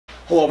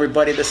Hello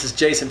everybody, this is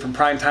Jason from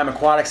Primetime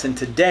Aquatics, and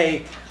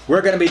today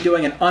we're going to be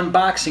doing an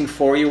unboxing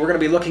for you. We're going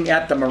to be looking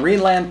at the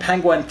Marineland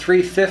Penguin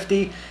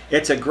 350.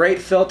 It's a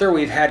great filter.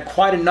 We've had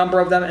quite a number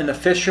of them in the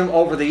fish room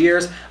over the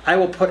years. I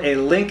will put a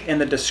link in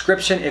the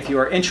description if you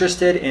are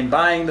interested in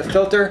buying the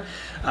filter.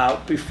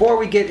 Before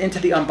we get into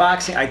the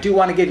unboxing, I do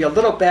want to give you a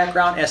little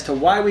background as to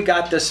why we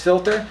got this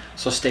filter,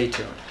 so stay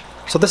tuned.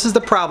 So this is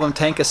the problem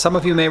tank. As some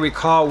of you may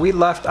recall, we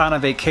left on a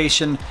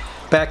vacation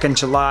back in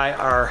July.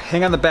 Our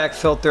hang on the back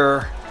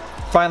filter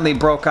finally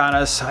broke on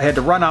us. I had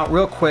to run out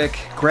real quick,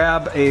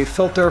 grab a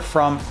filter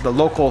from the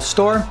local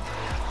store.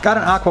 Got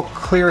an Aqua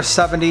Clear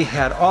 70,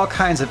 had all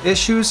kinds of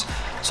issues.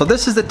 So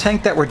this is the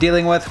tank that we're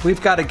dealing with.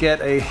 We've got to get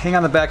a hang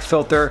on the back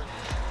filter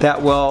that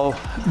will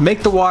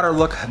make the water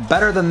look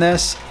better than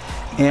this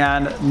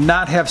and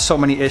not have so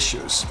many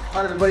issues.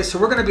 Alright everybody, so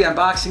we're going to be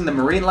unboxing the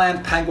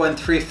Marineland Penguin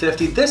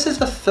 350. This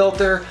is a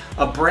filter,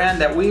 a brand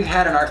that we've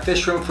had in our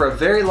fish room for a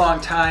very long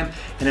time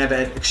and have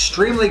had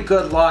extremely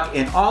good luck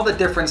in all the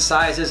different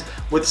sizes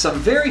with some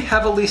very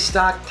heavily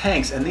stocked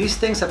tanks, and these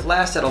things have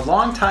lasted a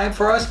long time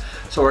for us,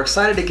 so we're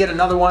excited to get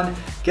another one,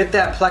 get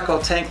that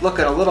pleco tank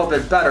looking a little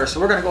bit better. So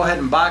we're going to go ahead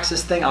and box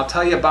this thing. I'll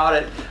tell you about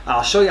it.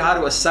 I'll show you how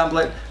to assemble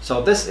it.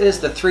 So this is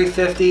the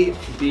 350.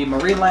 The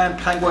Marineland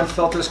Penguin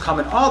filters come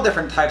in all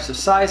different types of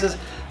sizes.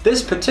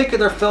 This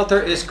particular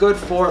filter is good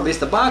for, at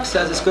least the box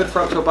says, it's good for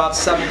up to about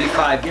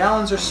 75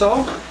 gallons or so.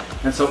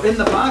 And so in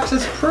the box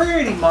it's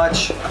pretty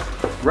much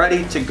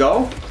ready to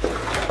go.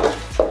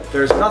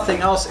 There's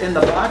nothing else in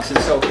the box, and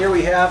so here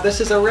we have, this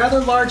is a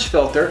rather large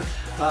filter.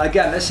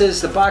 Again, this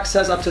is, the box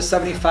says up to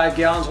 75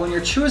 gallons. When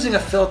you're choosing a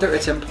filter,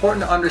 it's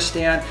important to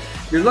understand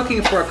you're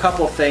looking for a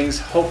couple things,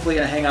 hopefully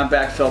in a hang-on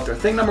back filter.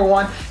 Thing number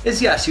one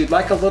is, yes, you'd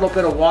like a little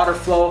bit of water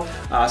flow,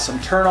 some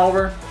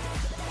turnover.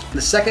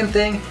 The second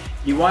thing,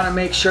 you want to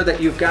make sure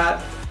that you've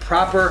got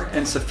proper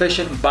and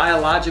sufficient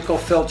biological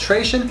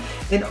filtration,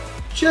 and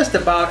just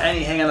about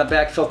any hang on the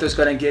back filter is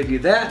going to give you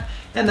that.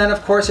 And then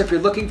of course, if you're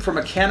looking for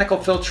mechanical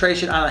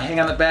filtration on a hang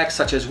on the back,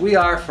 such as we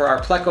are for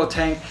our pleco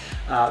tank,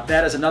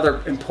 that is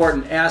another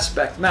important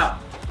aspect. Now,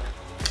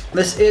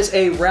 this is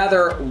a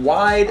rather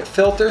wide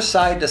filter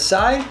side to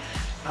side.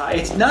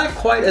 It's not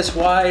quite as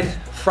wide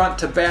front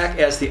to back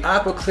as the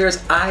Aqua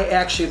Clears. I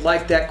actually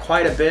like that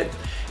quite a bit.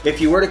 If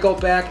you were to go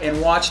back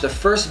and watch the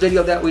first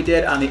video that we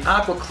did on the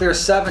Aqua Clear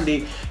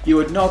 70, you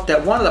would note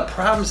that one of the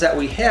problems that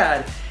we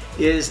had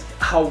is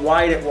how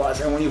wide it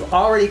was. And when you've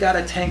already got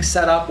a tank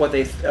set up with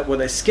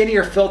a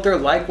skinnier filter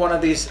like one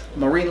of these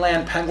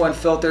Marineland Penguin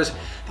filters,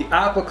 the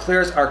Aqua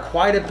Clears are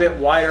quite a bit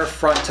wider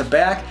front to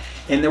back.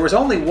 And there was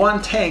only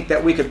one tank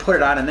that we could put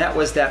it on, and that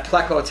was that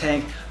pleco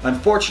tank.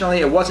 Unfortunately,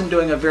 it wasn't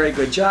doing a very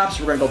good job,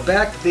 so we're going to go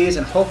back to these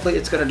and hopefully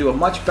it's going to do a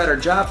much better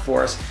job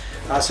for us.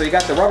 So you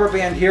got the rubber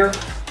band here.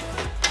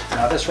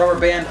 This rubber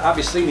band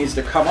obviously needs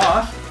to come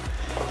off.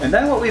 And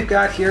then what we've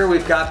got here,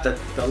 we've got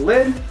the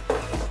lid.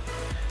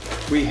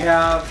 We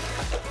have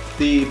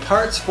the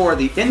parts for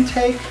the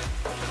intake.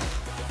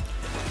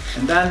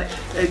 And then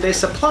they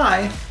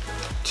supply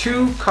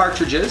 2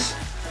 cartridges.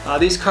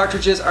 These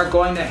cartridges are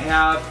going to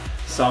have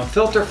some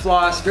filter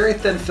floss, very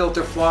thin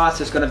filter floss.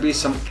 There's going to be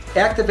some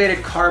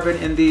activated carbon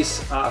in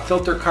these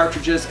filter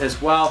cartridges as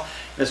well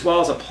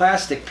as a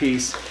plastic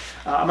piece.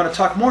 I'm going to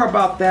talk more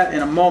about that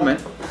in a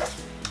moment.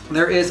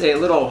 There is a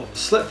little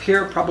slip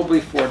here, probably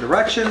for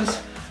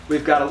directions.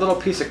 We've got a little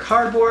piece of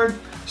cardboard,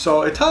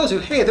 so it tells you,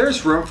 hey,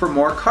 there's room for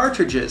more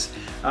cartridges.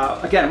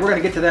 Again, we're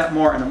going to get to that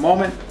more in a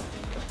moment.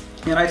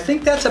 And I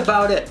think that's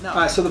about it.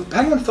 Now, so the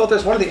Penguin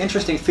filters, one of the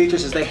interesting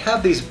features is they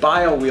have these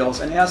bio wheels,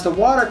 and as the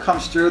water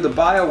comes through, the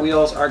bio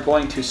wheels are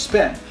going to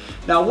spin.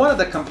 Now, one of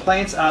the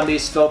complaints on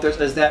these filters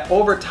is that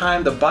over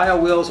time the bio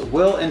wheels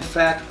will in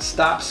fact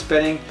stop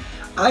spinning.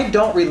 I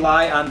don't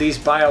rely on these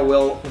bio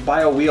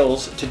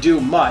wheels to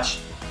do much.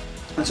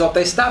 And so if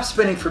they stop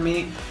spinning for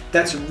me,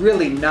 that's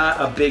really not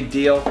a big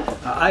deal.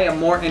 I am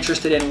more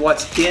interested in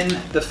what's in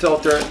the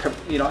filter,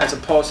 as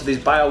opposed to these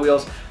bio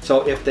wheels.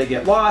 So if they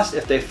get lost,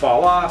 if they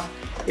fall off,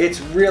 it's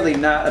really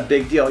not a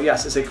big deal.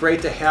 Yes, is it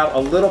great to have a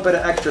little bit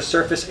of extra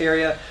surface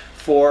area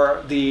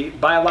for the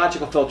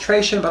biological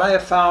filtration, but I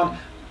have found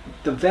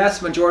the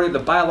vast majority of the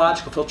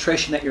biological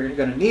filtration that you're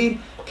going to need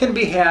can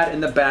be had in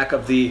the back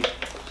of the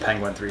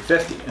Penguin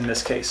 350 in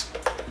this case.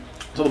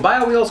 So the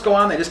bio wheels go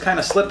on, they just kind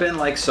of slip in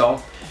like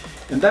so.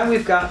 And then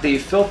we've got the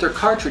filter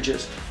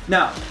cartridges.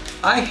 Now,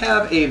 I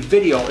have a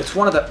video, it's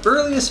one of the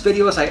earliest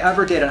videos I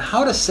ever did on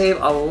how to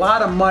save a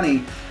lot of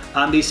money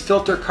on these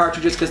filter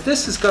cartridges, because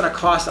this is going to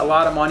cost a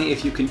lot of money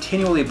if you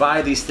continually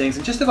buy these things.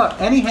 And just about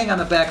any hang on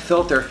the back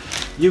filter,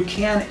 you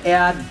can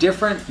add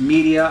different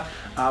media.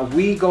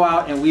 We go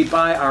out and we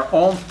buy our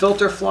own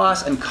filter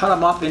floss and cut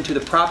them up into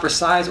the proper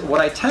size.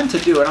 What I tend to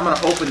do, and I'm going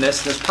to open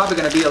this, there's probably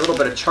going to be a little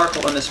bit of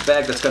charcoal in this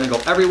bag that's going to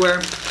go everywhere.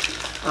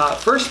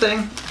 First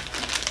thing,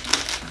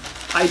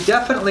 I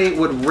definitely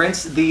would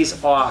rinse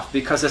these off,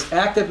 because this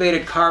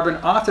activated carbon,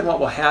 often what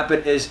will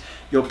happen is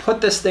you'll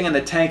put this thing in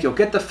the tank, you'll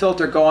get the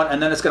filter going,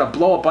 and then it's going to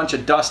blow a bunch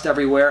of dust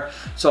everywhere.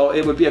 So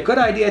it would be a good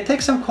idea,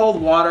 take some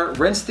cold water,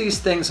 rinse these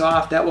things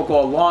off. That will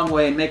go a long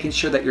way in making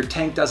sure that your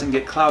tank doesn't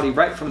get cloudy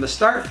right from the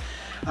start.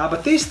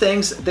 But these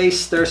things,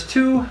 there's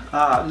two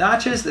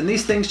notches, and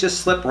these things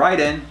just slip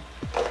right in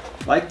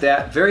like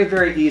that. Very,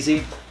 very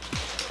easy.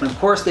 And of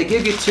course, they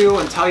give you two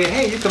and tell you,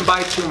 hey, you can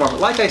buy two more.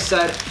 But like I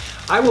said,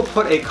 I will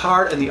put a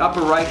card in the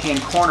upper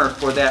right-hand corner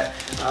for that,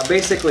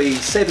 basically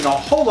saving a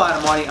whole lot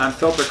of money on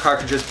filter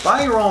cartridges.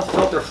 Buy your own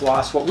filter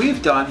floss. What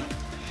we've done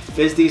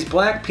is these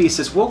black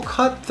pieces, we'll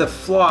cut the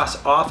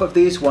floss off of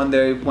these when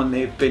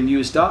they've been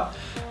used up,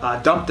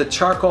 dump the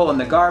charcoal in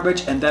the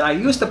garbage, and then I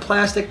use the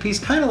plastic piece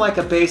kind of like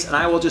a base, and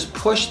I will just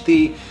push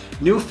the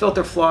new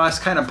filter floss,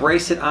 kind of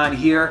brace it on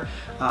here.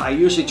 I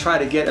usually try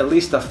to get at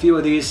least a few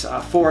of these,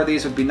 4 of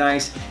these would be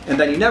nice, and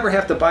then you never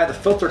have to buy the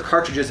filter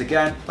cartridges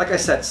again. Like I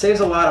said, saves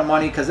a lot of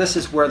money, because this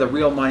is where the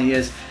real money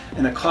is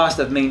in the cost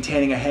of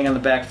maintaining a hang on the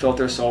back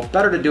filter, so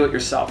better to do it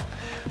yourself.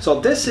 So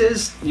this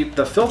is,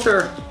 the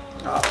filter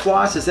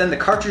floss is in, the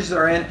cartridges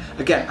are in.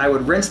 Again, I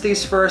would rinse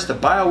these first. The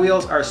bio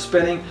wheels are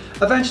spinning.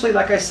 Eventually,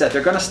 like I said,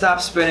 they're going to stop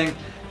spinning.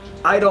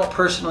 I don't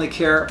personally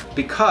care,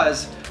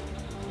 because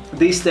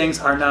these things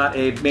are not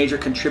a major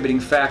contributing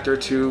factor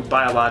to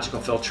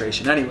biological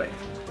filtration anyway.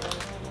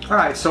 All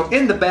right, so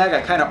in the bag,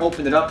 I kind of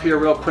opened it up here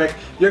real quick.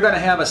 You're going to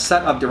have a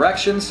set of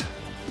directions.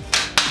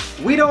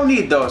 We don't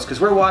need those because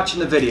we're watching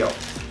the video.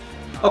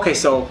 Okay,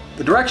 so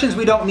the directions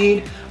we don't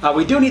need.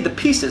 We do need the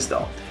pieces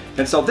though.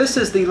 And so this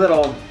is the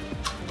little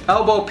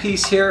elbow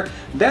piece here.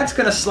 That's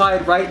going to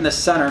slide right in the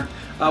center.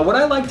 What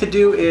I like to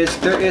do is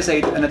there is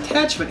an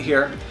attachment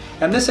here.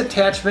 And this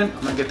attachment,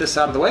 I'm going to get this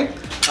out of the way.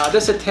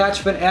 This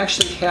attachment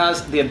actually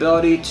has the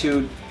ability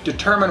to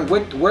determine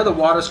where the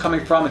water is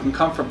coming from. It can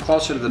come from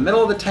closer to the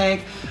middle of the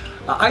tank.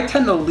 I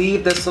tend to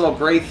leave this little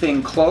gray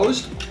thing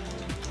closed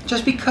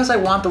just because I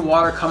want the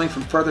water coming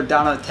from further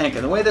down in the tank.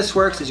 And the way this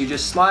works is you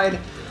just slide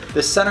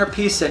the center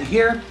piece in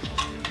here.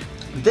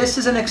 This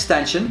is an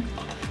extension,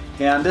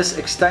 and this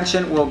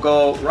extension will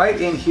go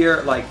right in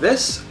here like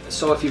this.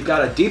 So if you've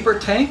got a deeper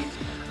tank,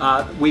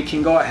 we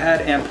can go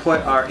ahead and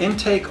put our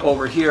intake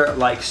over here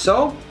like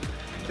so.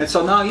 And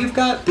so now you've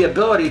got the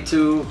ability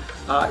to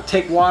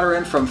take water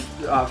in from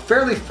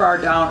fairly far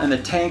down in the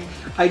tank.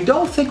 I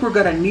don't think we're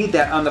going to need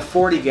that on the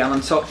 40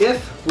 gallon. So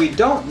if we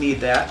don't need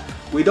that,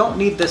 we don't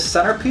need this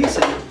centerpiece.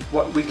 And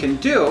what we can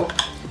do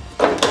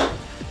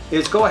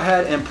is go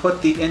ahead and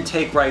put the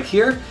intake right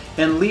here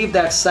and leave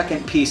that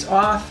second piece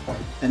off.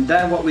 And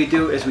then what we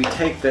do is we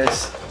take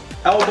this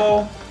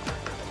elbow,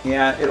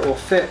 and it will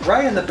fit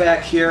right in the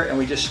back here, and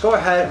we just go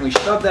ahead and we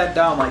shove that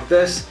down like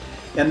this,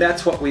 and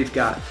that's what we've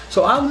got.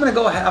 So I'm going to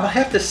go ahead, I'm going to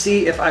have to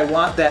see if I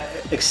want that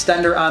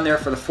extender on there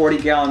for the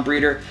 40-gallon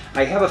breeder.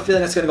 I have a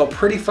feeling it's going to go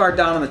pretty far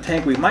down in the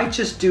tank. We might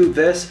just do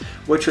this,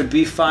 which would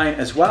be fine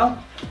as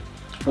well.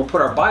 We'll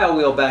put our bio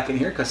wheel back in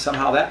here because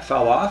somehow that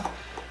fell off.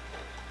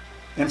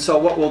 And so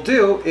what we'll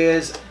do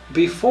is,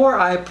 before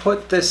I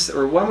put this,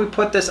 or when we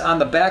put this on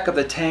the back of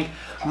the tank,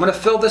 I'm going to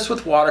fill this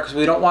with water because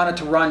we don't want it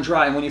to run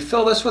dry. And when you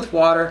fill this with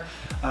water,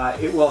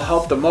 it will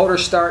help the motor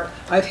start.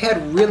 I've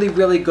had really,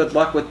 really good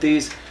luck with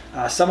these.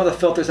 Some of the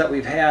filters that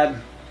we've had,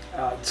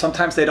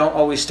 sometimes they don't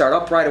always start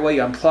up right away.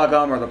 You unplug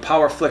them or the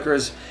power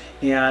flickers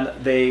and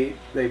they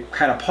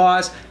kind of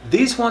pause.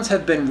 These ones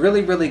have been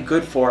really, really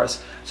good for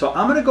us. So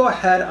I'm going to go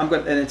ahead,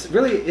 and it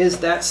really is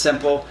that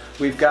simple.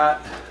 We've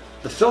got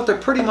the filter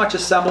pretty much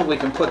assembled. We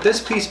can put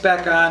this piece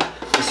back on.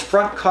 This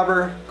front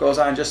cover goes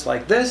on just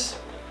like this.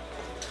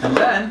 And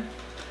then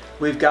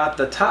we've got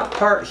the top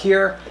part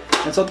here.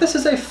 And so this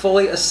is a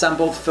fully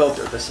assembled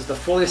filter. This is the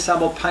fully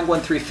assembled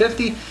Penguin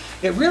 350.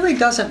 It really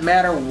doesn't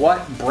matter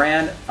what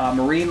brand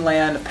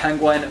Marineland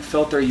Penguin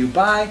filter you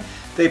buy.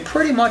 They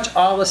pretty much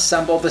all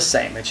assemble the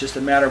same. It's just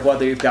a matter of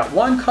whether you've got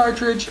one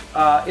cartridge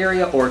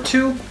area or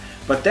two.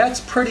 But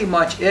that's pretty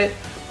much it.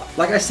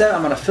 Like I said,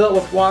 I'm going to fill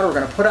it with water. We're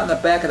going to put it on the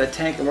back of the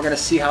tank, and we're going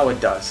to see how it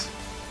does.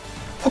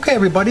 Okay,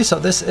 everybody, so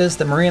this is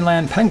the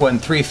Marineland Penguin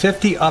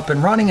 350 up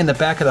and running in the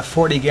back of the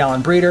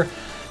 40-gallon breeder.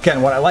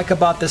 Again, what I like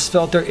about this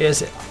filter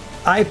is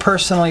I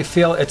personally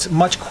feel it's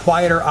much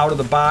quieter out of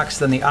the box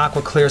than the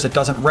Aqua Clears. It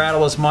doesn't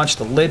rattle as much.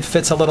 The lid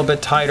fits a little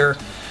bit tighter.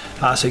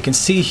 So you can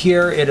see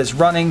here it is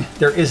running.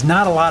 There is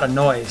not a lot of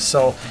noise,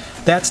 so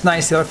that's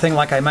nice. The other thing,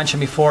 like I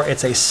mentioned before,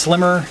 it's a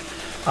slimmer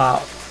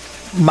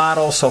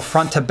model, so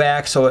front to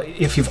back. So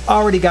if you've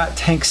already got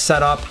tanks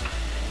set up,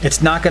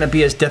 it's not going to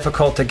be as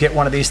difficult to get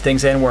one of these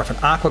things in, where if an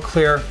Aqua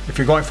Clear, if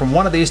you're going from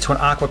one of these to an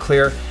Aqua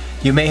Clear,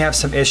 you may have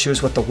some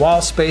issues with the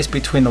wall space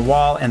between the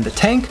wall and the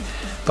tank.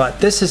 But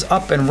this is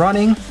up and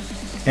running,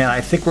 and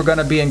I think we're going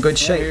to be in good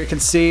shape. Here you can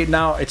see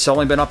now it's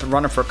only been up and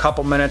running for a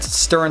couple minutes. It's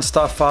stirring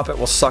stuff up. It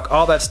will suck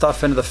all that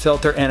stuff into the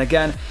filter. And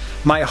again,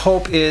 my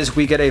hope is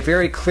we get a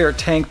very clear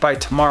tank by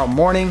tomorrow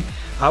morning.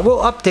 I will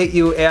update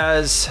you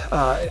as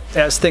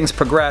things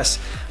progress.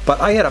 But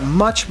I had a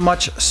much,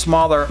 much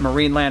smaller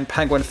Marineland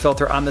Penguin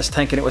filter on this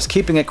tank, and it was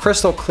keeping it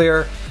crystal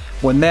clear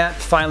When that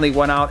finally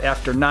went out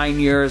after 9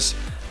 years,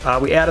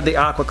 we added the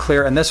aqua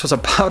clear, and this was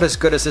about as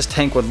good as this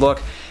tank would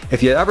look.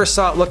 If you ever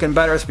saw it looking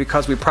better, it's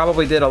because we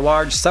probably did a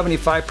large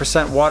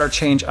 75% water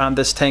change on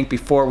this tank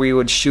before we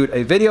would shoot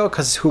a video,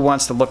 because who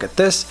wants to look at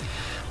this?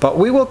 But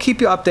we will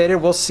keep you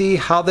updated. We'll see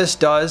how this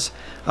does.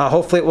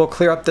 Hopefully it will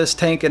clear up this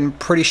tank in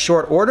pretty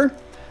short order.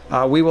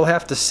 We will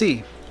have to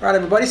see. All right,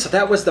 everybody, so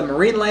that was the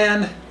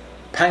Marineland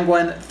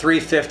Penguin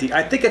 350.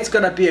 I think it's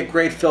going to be a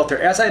great filter.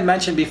 As I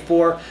mentioned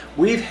before,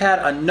 we've had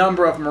a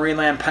number of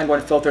Marineland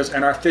Penguin filters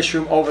in our fish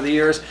room over the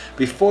years.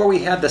 Before we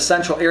had the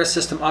central air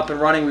system up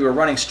and running, we were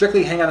running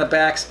strictly hang on the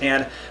backs,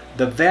 and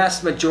the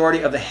vast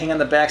majority of the hang on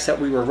the backs that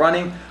we were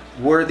running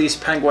were these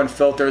Penguin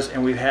filters,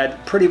 and we've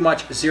had pretty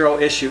much zero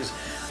issues.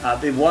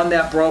 The one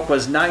that broke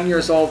was 9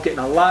 years old, getting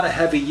a lot of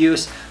heavy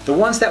use. The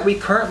ones that we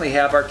currently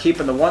have are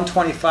keeping the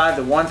 125,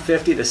 the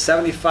 150, the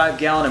 75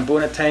 gallon and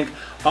Buna tank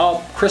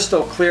all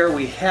crystal clear.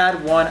 We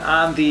had one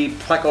on the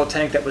pleco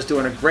tank that was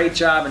doing a great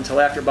job until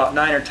after about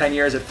 9 or 10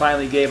 years it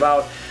finally gave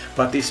out.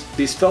 But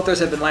these filters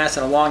have been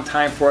lasting a long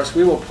time for us.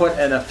 We will put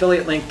an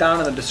affiliate link down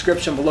in the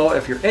description below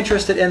if you're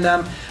interested in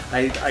them.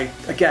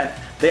 Again,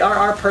 they are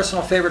our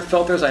personal favorite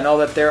filters. I know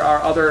that there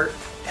are other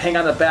hang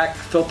on the back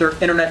filter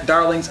internet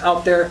darlings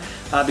out there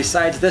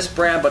besides this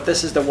brand, but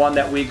this is the one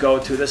that we go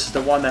to. This is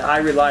the one that I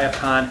rely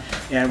upon,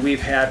 and we've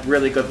had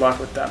really good luck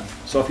with them.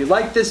 So if you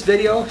like this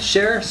video,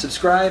 share,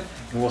 subscribe,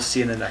 and we'll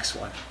see you in the next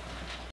one.